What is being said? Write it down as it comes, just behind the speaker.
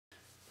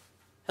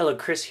Hello,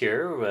 Chris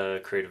here,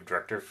 Creative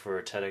Director for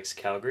TEDx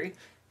Calgary,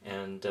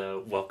 and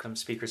welcome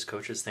speakers,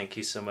 coaches. Thank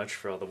you so much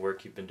for all the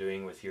work you've been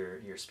doing with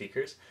your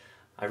speakers.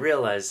 I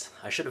realize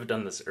I should have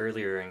done this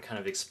earlier and kind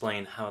of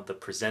explain how the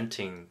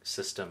presenting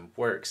system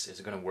works,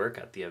 is going to work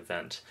at the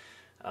event.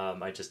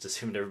 I just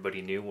assumed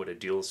everybody knew what a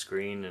dual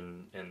screen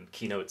and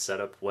keynote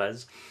setup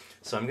was,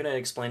 so I'm going to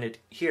explain it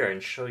here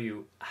and show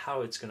you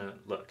how it's going to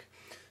look.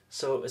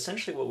 So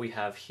essentially what we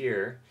have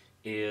here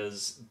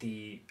is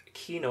the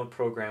Keynote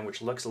program,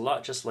 which looks a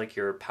lot just like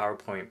your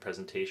PowerPoint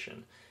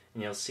presentation.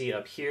 And you'll see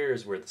up here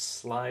is where the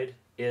slide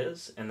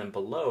is, and then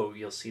below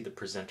you'll see the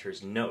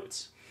presenter's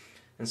notes.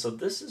 And so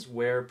this is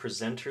where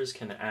presenters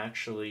can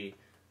actually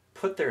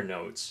put their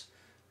notes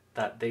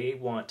that they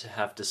want to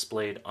have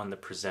displayed on the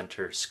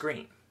presenter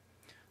screen.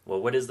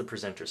 Well, what is the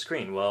presenter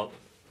screen? Well,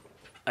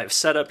 I've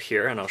set up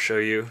here, and I'll show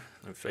you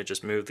if I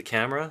just move the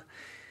camera.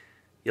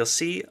 You'll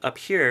see up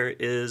here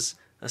is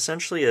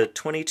essentially a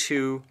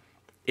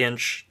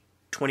 22-inch,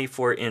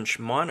 24-inch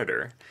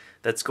monitor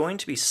that's going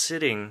to be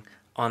sitting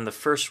on the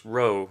first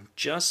row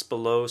just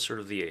below sort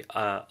of the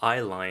eye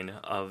line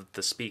of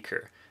the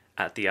speaker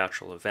at the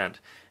actual event.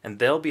 And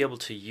they'll be able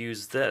to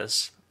use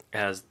this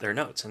as their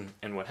notes.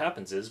 And what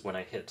happens is when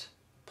I hit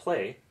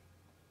play,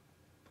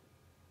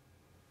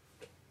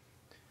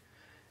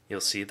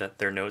 you'll see that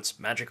their notes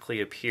magically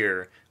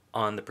appear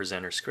on the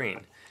presenter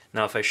screen.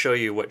 Now if I show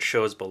you what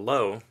shows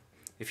below,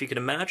 if you can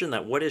imagine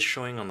that what is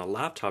showing on the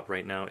laptop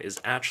right now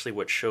is actually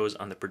what shows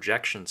on the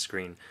projection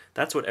screen,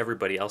 that's what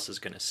everybody else is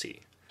going to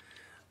see.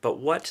 But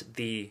what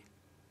the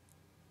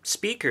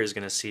speaker is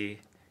going to see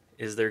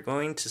is they're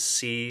going to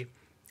see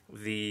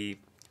the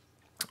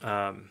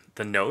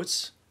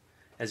notes.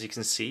 As you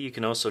can see, you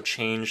can also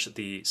change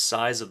the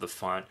size of the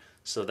font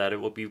so that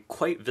it will be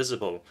quite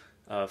visible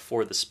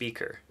for the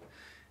speaker.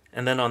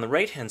 And then on the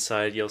right hand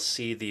side you'll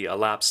see the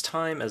elapsed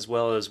time as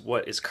well as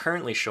what is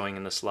currently showing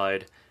in the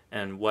slide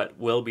and what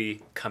will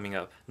be coming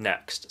up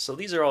next. So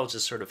these are all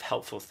just sort of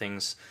helpful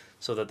things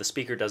so that the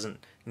speaker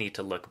doesn't need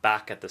to look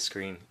back at the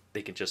screen.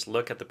 They can just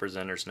look at the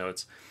presenter's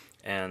notes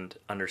and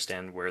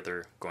understand where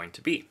they're going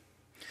to be.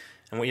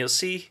 And what you'll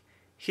see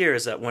here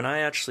is that when I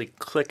actually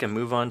click and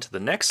move on to the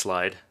next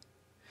slide,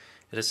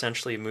 it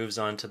essentially moves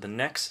on to the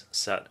next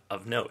set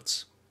of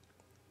notes.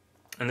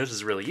 And this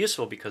is really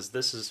useful because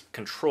this is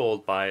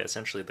controlled by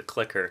essentially the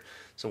clicker.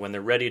 So when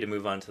they're ready to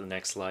move on to the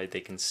next slide,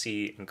 they can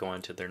see and go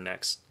on to their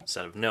next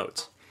set of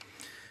notes.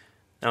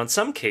 Now in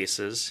some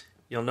cases,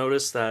 you'll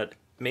notice that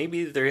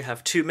maybe they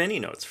have too many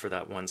notes for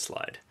that one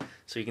slide.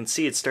 So you can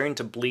see it's starting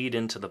to bleed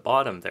into the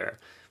bottom there.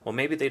 Well,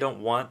 maybe they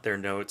don't want their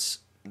notes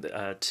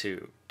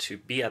to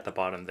be at the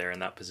bottom there in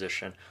that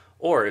position.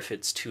 Or if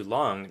it's too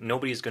long,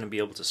 nobody's going to be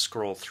able to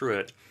scroll through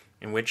it,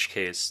 in which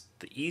case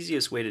the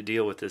easiest way to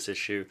deal with this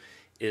issue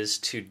is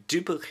to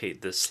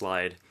duplicate this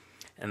slide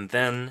and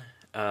then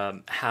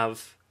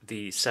have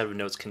the set of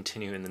notes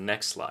continue in the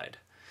next slide.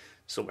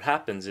 So what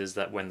happens is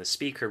that when the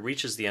speaker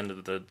reaches the end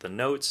of the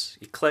notes,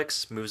 he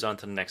clicks, moves on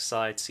to the next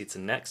slide, sees the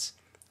next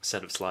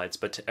set of slides,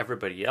 but to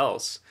everybody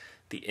else,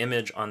 the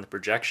image on the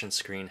projection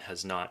screen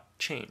has not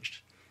changed.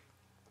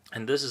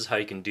 And this is how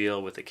you can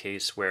deal with a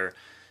case where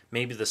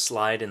maybe the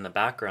slide in the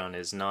background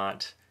is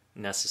not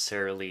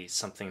necessarily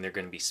something they're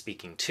going to be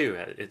speaking to.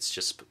 It's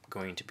just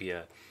going to be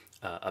a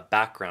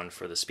background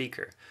for the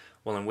speaker.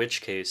 Well, in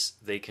which case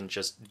they can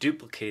just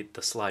duplicate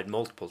the slide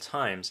multiple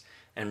times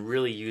and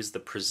really use the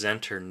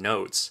presenter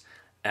notes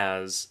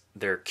as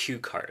their cue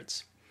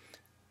cards.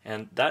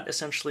 And that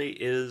essentially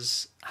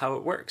is how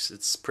it works.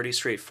 It's pretty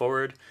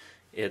straightforward.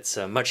 It's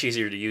much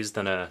easier to use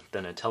than a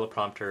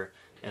teleprompter,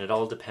 and it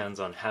all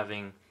depends on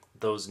having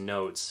those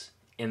notes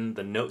in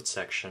the notes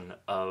section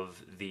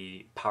of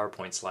the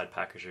PowerPoint slide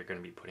package you're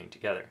going to be putting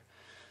together.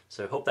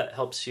 So I hope that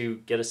helps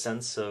you get a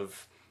sense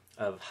of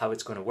how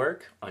it's going to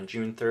work. On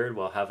June 3rd,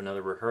 we'll have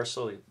another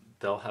rehearsal.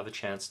 They'll have a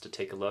chance to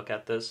take a look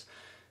at this.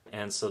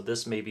 And so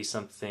this may be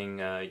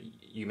something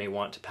you may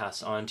want to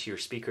pass on to your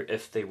speaker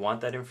if they want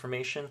that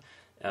information,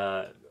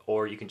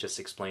 or you can just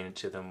explain it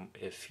to them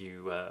if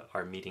you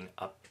are meeting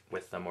up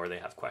with them or they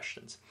have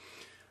questions.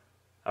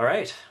 All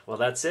right, well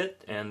that's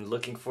it, and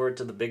looking forward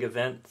to the big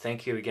event.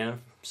 Thank you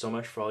again so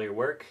much for all your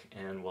work,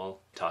 and we'll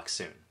talk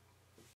soon.